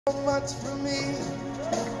So much for me,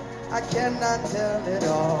 I cannot tell it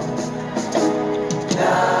all.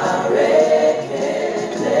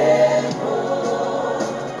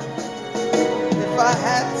 If I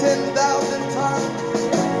had 10,000 tongues,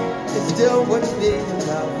 it still wouldn't be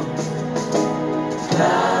enough.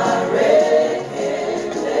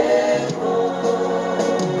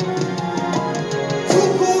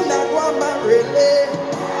 Tuku na guama really,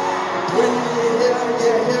 when you hear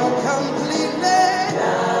completely.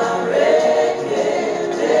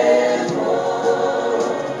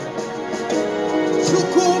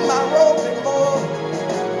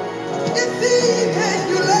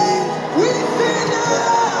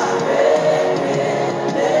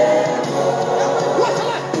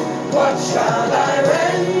 What shall I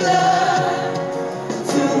render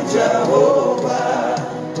to Jehovah?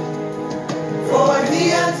 For he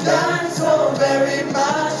has done so very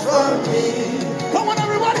much for me. Come on,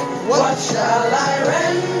 everybody. What shall I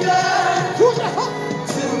render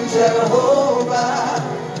to Jehovah?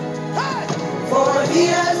 Hey. For he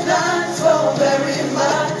has done so very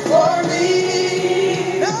much for me.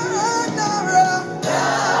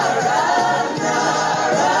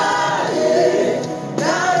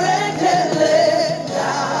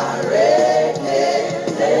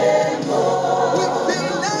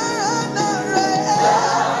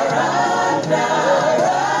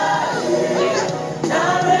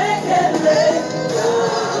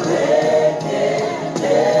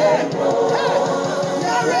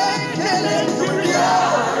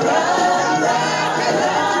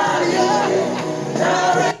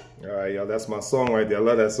 That's my song right there. I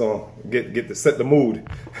love that song. Get to set the mood.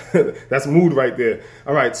 That's mood right there.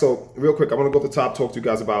 All right, so real quick, I want to go to the top, talk to you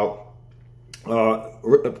guys about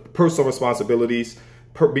personal responsibilities,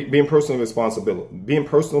 being personally responsible,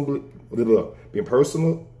 personally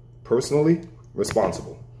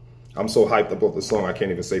responsible. I'm so hyped about the song, I can't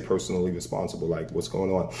even say personally responsible, like what's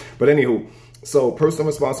going on. But anywho, so personal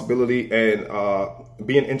responsibility and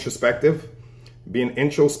being introspective. Being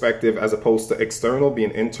introspective as opposed to external, being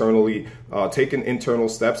internally, taking internal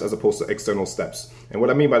steps as opposed to external steps. And what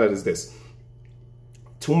I mean by that is this.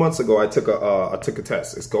 2 months ago, I took a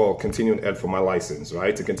test. It's called Continuing Ed for my license,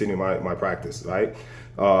 right? To continue my practice, right?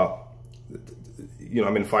 You know,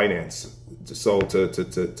 I'm in finance. So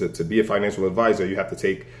to be a financial advisor, you have to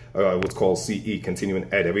take what's called CE,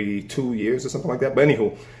 Continuing Ed, every 2 years or something like that. But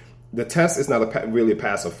anywho, the test is not really a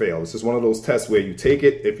pass or fail. It's just one of those tests where you take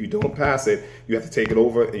it. If you don't pass it, you have to take it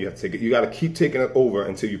over, and you have to take it. You got to keep taking it over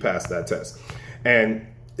until you pass that test. And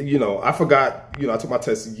you know, I forgot. You know, I took my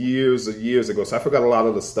test years ago, so I forgot a lot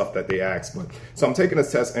of the stuff that they asked. But so I'm taking this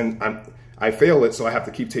test, and I fail it, so I have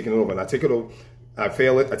to keep taking it over. And I take it over, I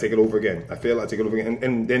fail it, I take it over again. I fail it, I take it over again,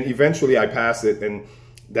 and then eventually I pass it, and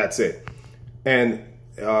that's it. And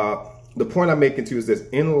the point I'm making to you is this: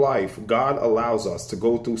 in life, God allows us to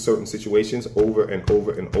go through certain situations over and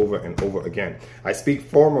over and over and over again. I speak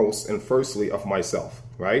foremost and firstly of myself,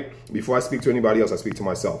 right? Before I speak to anybody else, I speak to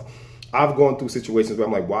myself. I've gone through situations where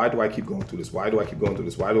I'm like, why do I keep going through this? Why do I keep going through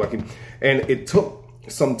this? Why do I keep? And it took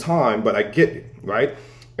some time, but I get it, right?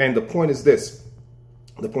 And the point is this.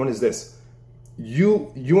 The point is this.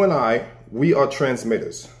 You and I, we are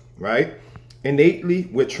transmitters, right? Innately,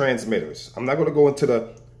 we're transmitters. I'm not going to go into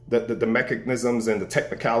the mechanisms and the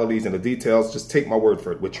technicalities and the details. Just take my word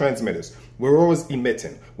for it. We're transmitters. We're always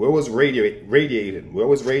emitting. We're always radiating. We're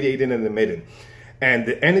always radiating and emitting. And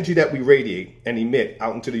the energy that we radiate and emit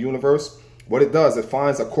out into the universe, what it does, it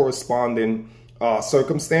finds a corresponding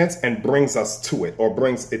circumstance and brings us to it, or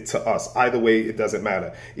brings it to us. Either way, it doesn't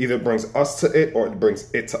matter. Either it brings us to it or it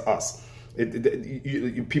brings it to us.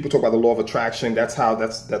 People talk about the law of attraction. That's how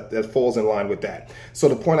that falls in line with that. So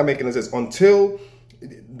the point I'm making is this: until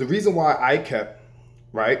the reason why I kept,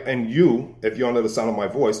 right, and you, if you're under the sound of my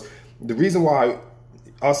voice, the reason why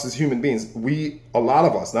us as human beings, a lot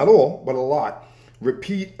of us, not all, but a lot,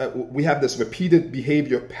 we have this repeated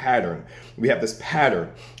behavior pattern. We have this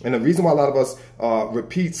pattern. And the reason why a lot of us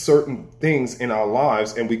repeat certain things in our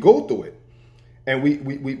lives, and we go through it, and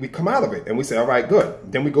we come out of it, and we say, all right,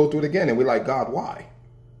 good. Then we go through it again, and we're like, God, why?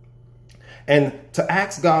 And to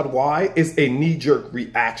ask God why is a knee-jerk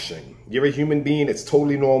reaction. You're a human being. It's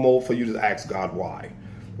totally normal for you to ask God why,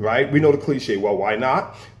 right? We know the cliche, well, why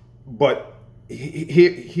not? But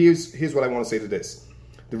here's what I want to say to this.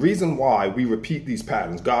 The reason why we repeat these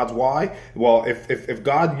patterns, God's why, well, if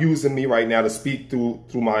God using me right now to speak through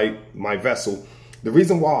my vessel, the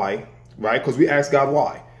reason why, right, because we ask God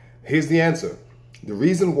why, here's the answer. The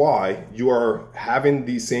reason why you are having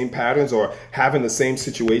these same patterns or having the same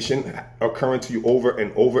situation occurring to you over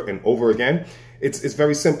and over and over again, it's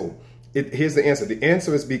very simple. Here's the answer. The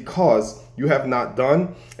answer is because you have not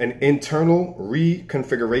done an internal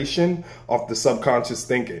reconfiguration of the subconscious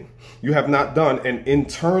thinking. You have not done an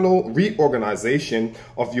internal reorganization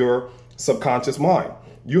of your subconscious mind.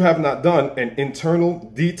 You have not done an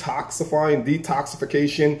internal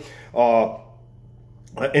detoxification,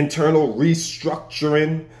 internal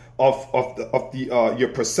restructuring of your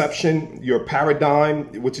perception, your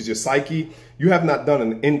paradigm, which is your psyche. You have not done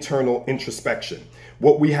an internal introspection.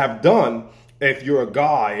 What we have done, if you're a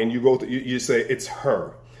guy and you go to, you say it's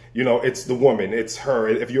her, you know, it's the woman, it's her.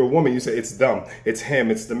 If you're a woman, you say it's them, it's him,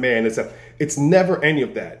 it's the man. It's never any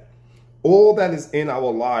of that. All that is in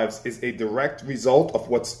our lives is a direct result of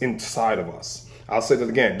what's inside of us. I'll say that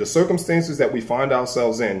again. The circumstances that we find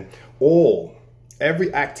ourselves in,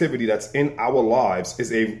 every activity that's in our lives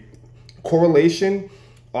is a correlation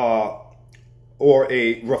or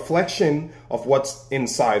a reflection of what's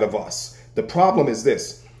inside of us. The problem is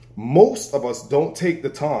this: most of us don't take the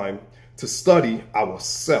time to study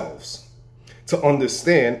ourselves, to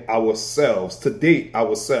understand ourselves, to date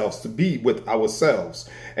ourselves, to be with ourselves.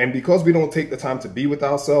 And because we don't take the time to be with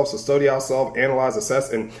ourselves, to study ourselves, analyze,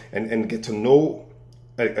 assess, and get to know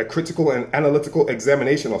a critical and analytical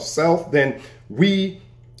examination of self, then we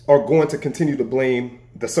are going to continue to blame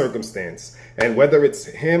the circumstance. And whether it's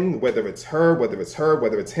him, whether it's her, whether it's her,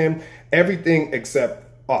 whether it's him, everything except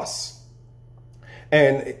us.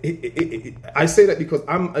 And I say that because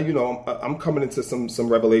I'm coming into some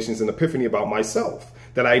revelations and epiphany about myself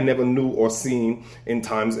that I never knew or seen in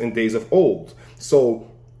times and days of old. So,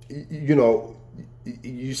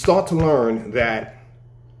 you start to learn that,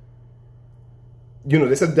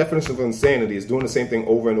 they said the definition of insanity is doing the same thing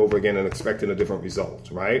over and over again and expecting a different result,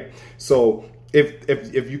 right? So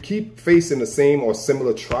if you keep facing the same or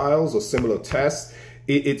similar trials or similar tests,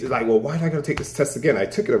 it's like, well, why do I got to take this test again? I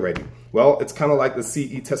took it already. Well, it's kind of like the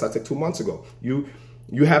CE test I took 2 months ago. You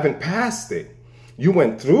haven't passed it. You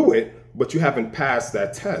went through it, but you haven't passed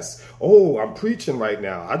that test. Oh, I'm preaching right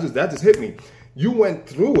now. That just hit me. You went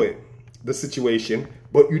through it, the situation,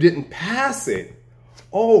 but you didn't pass it.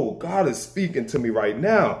 Oh, God is speaking to me right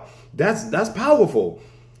now. That's powerful.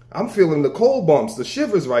 I'm feeling the cold bumps, the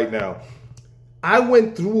shivers right now. I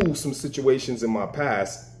went through some situations in my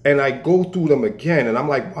past, and I go through them again. And I'm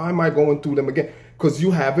like, why am I going through them again? Because you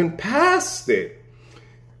haven't passed it.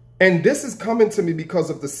 And this is coming to me because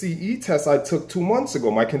of the CE test I took 2 months ago,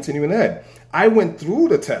 my continuing ed. I went through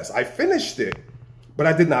the test. I finished it, but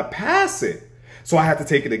I did not pass it. So I had to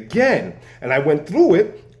take it again. And I went through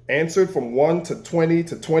it, answered from 1 to 20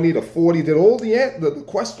 to 20 to 40, did all the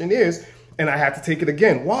questionnaires, and I had to take it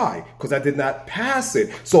again. Why? Because I did not pass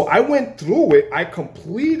it. So I went through it. I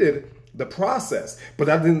completed the process, but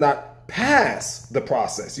I did not pass the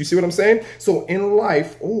process. You see what I'm saying? So in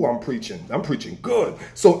life, I'm preaching good.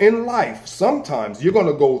 So in life, sometimes you're going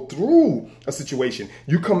to go through a situation.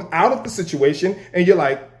 You come out of the situation and you're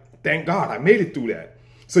like, thank God I made it through that.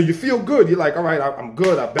 So you feel good. You're like, all right, I'm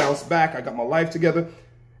good. I bounced back. I got my life together.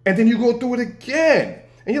 And then you go through it again.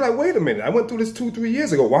 And you're like, wait a minute. I went through this 2-3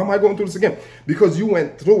 years ago. Why am I going through this again? Because you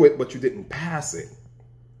went through it, but you didn't pass it.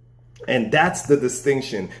 And that's the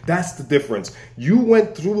distinction. That's the difference. You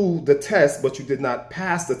went through the test, but you did not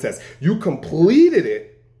pass the test. You completed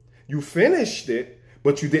it. You finished it,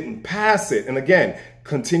 but you didn't pass it. And again,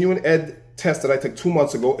 continuing ed test that I took 2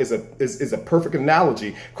 months ago is a perfect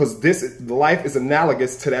analogy, because life is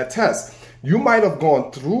analogous to that test. You might have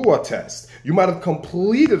gone through a test. You might have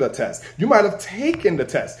completed a test. You might have taken the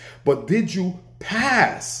test, but did you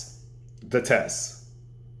pass the test?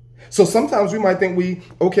 So sometimes we might think we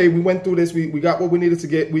went through this, we got what we needed to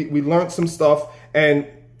get, we learned some stuff, and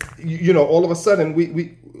all of a sudden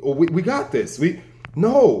we got this.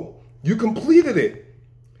 No, you completed it.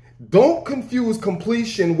 Don't confuse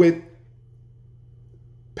completion with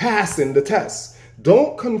passing the test.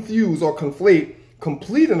 Don't confuse or conflate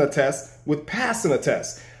completing a test with passing a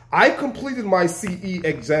test. I completed my CE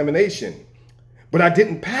examination, but I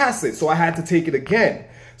didn't pass it, so I had to take it again.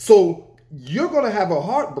 So you're going to have a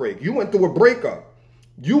heartbreak. You went through a breakup.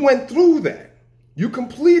 You went through that. You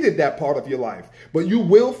completed that part of your life, but you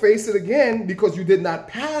will face it again because you did not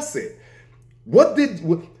pass it.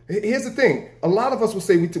 Here's the thing. A lot of us will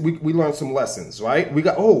say we learned some lessons, right? We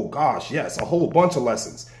got, oh gosh, yes, a whole bunch of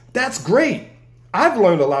lessons. That's great. I've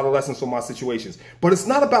learned a lot of lessons from my situations, but it's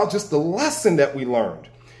not about just the lesson that we learned.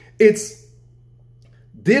 It's,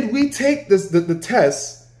 did we take the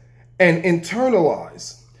test and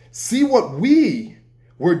internalize? See what we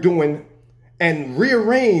were doing and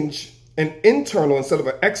rearrange an internal instead of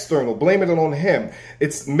an external, blaming it on him.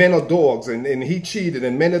 It's men are dogs and he cheated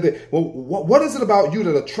and men are the, well, what is it about you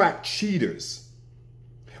that attract cheaters?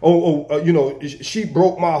 You know, she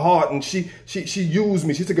broke my heart and she used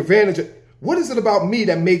me. She took advantage of. What is it about me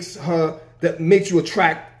that makes you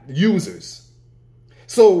attract users?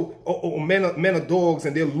 So, men are dogs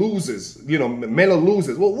and they're losers. You know, men are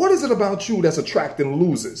losers. Well, what is it about you that's attracting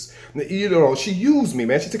losers? You know, she used me,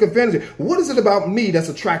 man. She took advantage. What is it about me that's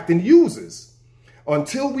attracting users?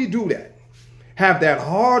 Until we do that, have that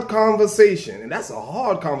hard conversation, and that's a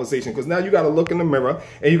hard conversation because now you got to look in the mirror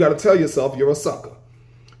and you got to tell yourself you're a sucker.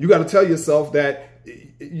 You got to tell yourself that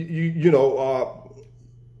you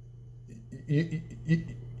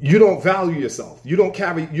don't value yourself. You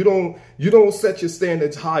don't set your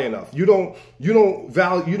standards high enough. You don't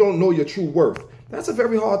know your true worth. That's a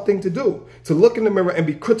very hard thing to do. To look in the mirror and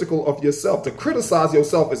be critical of yourself. To criticize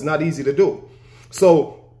yourself is not easy to do.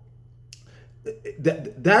 So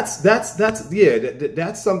that's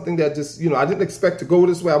something that just, you know, I didn't expect to go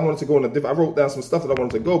this way. I wanted to go in a different, I wrote down some stuff that I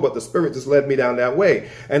wanted to go, but the Spirit just led me down that way.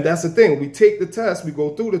 And that's the thing. We take the test, we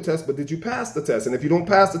go through the test, but did you pass the test? And if you don't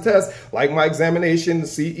pass the test, like my examination, the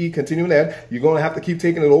CE, continuing ed, you're going to have to keep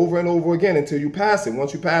taking it over and over again until you pass it.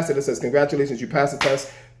 Once you pass it, it says, congratulations, you passed the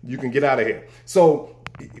test, you can get out of here. So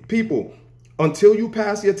people, until you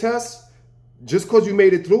pass your test, just because you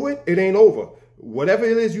made it through it, it ain't over. Whatever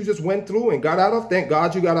it is you just went through and got out of, thank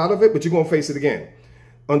God you got out of it, but you're going to face it again.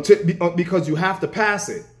 Because you have to pass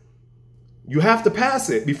it. You have to pass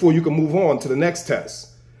it before you can move on to the next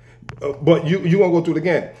test. But you're going to go through it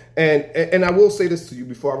again. And I will say this to you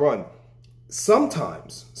before I run.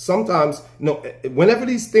 Sometimes, you know, whenever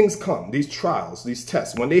these things come, these trials, these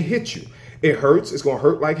tests, when they hit you, it hurts. It's going to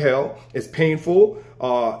hurt like hell. It's painful.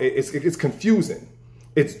 It's confusing.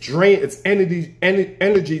 It's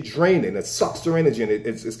energy draining. It sucks your energy, and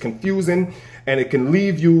it's confusing, and it can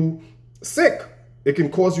leave you sick. It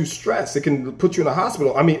can cause you stress. It can put you in a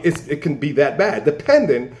hospital. I mean, it can be that bad,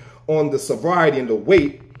 depending on the severity and the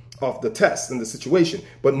weight of the test and the situation.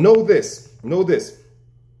 But know this.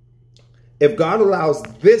 If God allows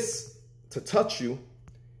this to touch you,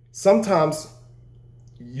 sometimes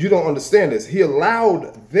you don't understand this. He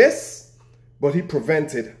allowed this, but he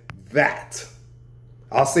prevented that.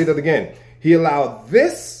 I'll say that again. He allowed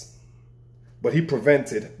this, but he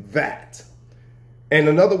prevented that. And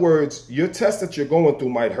in other words, your test that you're going through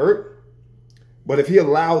might hurt, but if he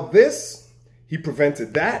allowed this, he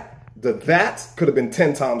prevented that. That could have been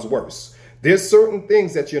 10 times worse. There's certain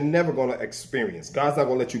things that you're never going to experience. God's not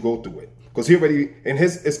going to let you go through it. Because he already,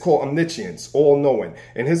 it's called omniscience, all-knowing.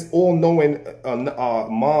 In his all-knowing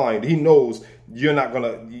mind, he knows you're going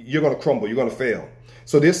to crumble, you're going to fail.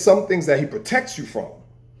 So there's some things that he protects you from.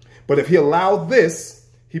 But if he allowed this,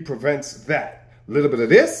 he prevents that. A little bit of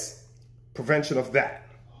this, prevention of that.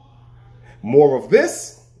 More of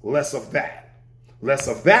this, less of that. Less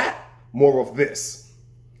of that, more of this.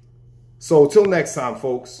 So till next time,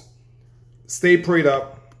 folks, stay prayed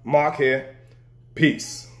up. Mark here.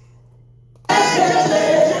 Peace.